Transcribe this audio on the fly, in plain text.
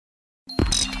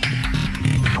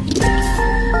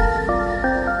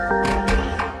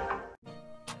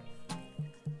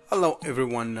Hello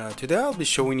everyone, today I'll be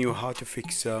showing you how to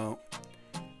fix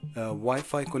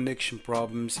Wi-Fi connection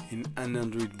problems in an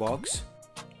Android box.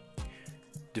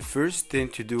 The first thing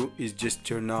to do is just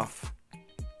turn off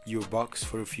your box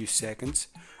for a few seconds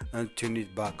and turn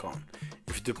it back on.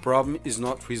 If the problem is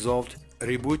not resolved,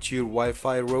 reboot your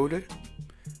Wi-Fi router,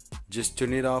 just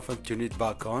turn it off and turn it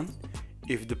back on.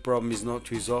 If the problem is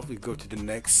not resolved, we go to the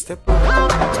next step.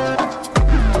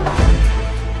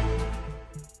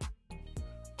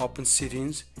 Open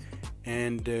settings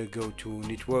and go to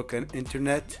network and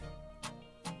internet.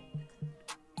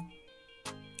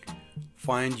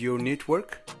 Find your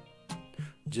network,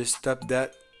 just tap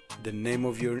that, the name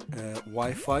of your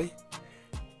Wi-Fi,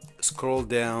 scroll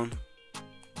down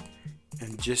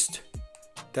and just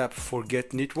tap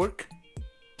forget network,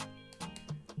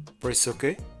 press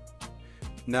OK.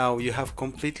 Now you have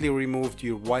completely removed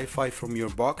your Wi-Fi from your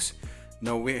box.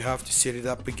 Now we have to set it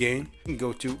up again.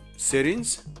 Go to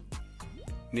settings,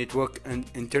 network and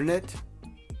internet,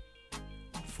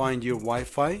 find your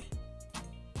Wi-Fi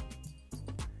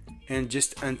and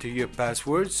just enter your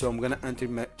password. So I'm gonna enter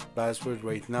my password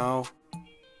right now.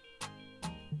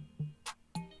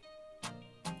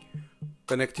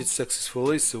 Connected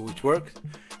successfully, so it worked.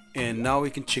 And now we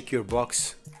can check your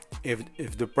box.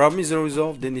 If the problem is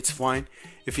resolved, then it's fine.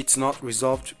 If it's not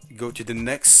resolved, go to the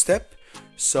next step.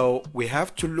 So we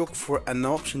have to look for an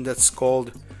option that's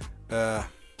called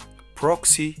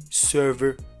proxy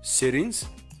server settings.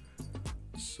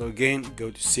 So again, go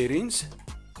to settings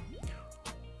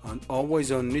and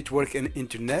always on network and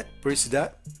internet, press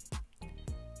that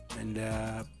and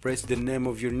press the name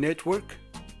of your network.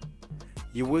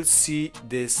 You will see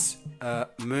this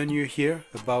menu here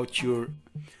about your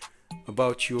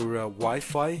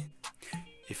Wi-Fi.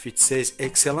 If it says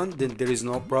excellent, then there is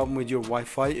no problem with your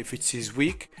Wi-Fi. If it says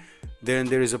weak, then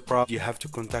there is a problem. You have to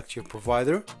contact your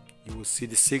provider. You will see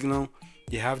the signal.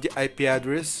 You have the IP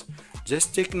address.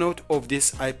 Just take note of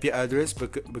this IP address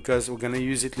because we're gonna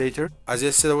use it later. As I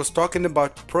said, I was talking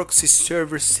about proxy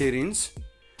server settings.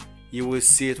 You will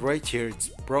see it right here.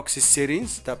 It's proxy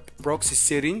settings. Tap proxy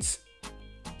settings.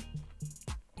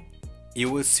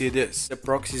 You will see this. The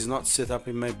proxy is not set up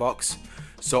in my box.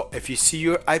 So if you see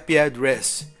your IP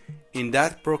address in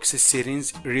that proxy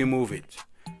settings, remove it.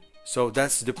 So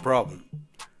that's the problem.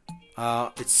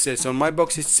 It says on my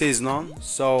box, it says none,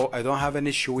 so I don't have an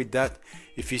issue with that.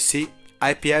 If you see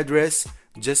IP address,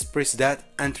 just press that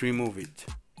and remove it.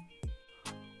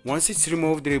 Once it's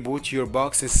removed, reboot your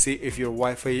box and see if your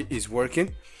Wi-Fi is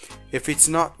working. If it's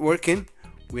not working,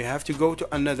 we have to go to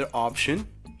another option.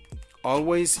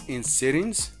 Always in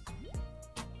settings,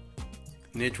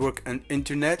 network and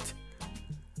internet,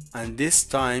 and this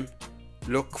time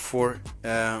look for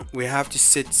we have to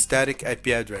set static IP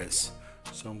address.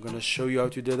 So I'm gonna show you how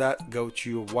to do that. Go to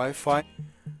your Wi-Fi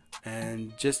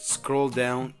and just scroll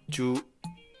down to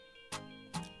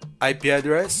IP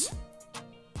address.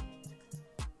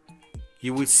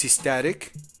 You will see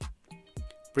static,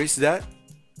 press that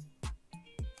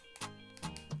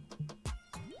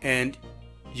and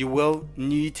you will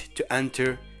need to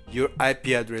enter your IP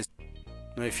address.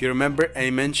 Now if you remember, I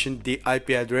mentioned the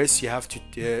IP address. You have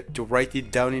to write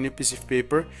it down in a piece of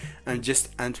paper and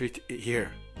just enter it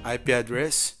here. IP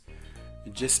address,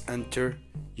 just enter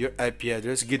your IP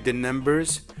address, get the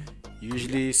numbers.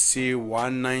 Usually see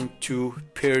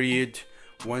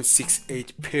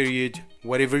 192.168,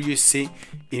 whatever you see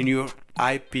in your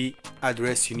IP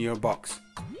address in your box,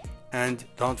 and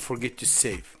don't forget to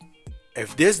save.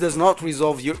 If this does not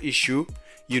resolve your issue,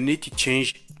 you need to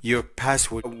change your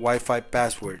password, Wi-Fi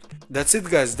password. That's it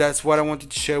guys, that's what I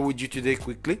wanted to share with you today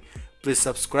quickly. Please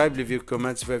subscribe, leave your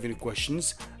comments if you have any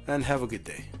questions, and have a good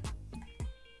day.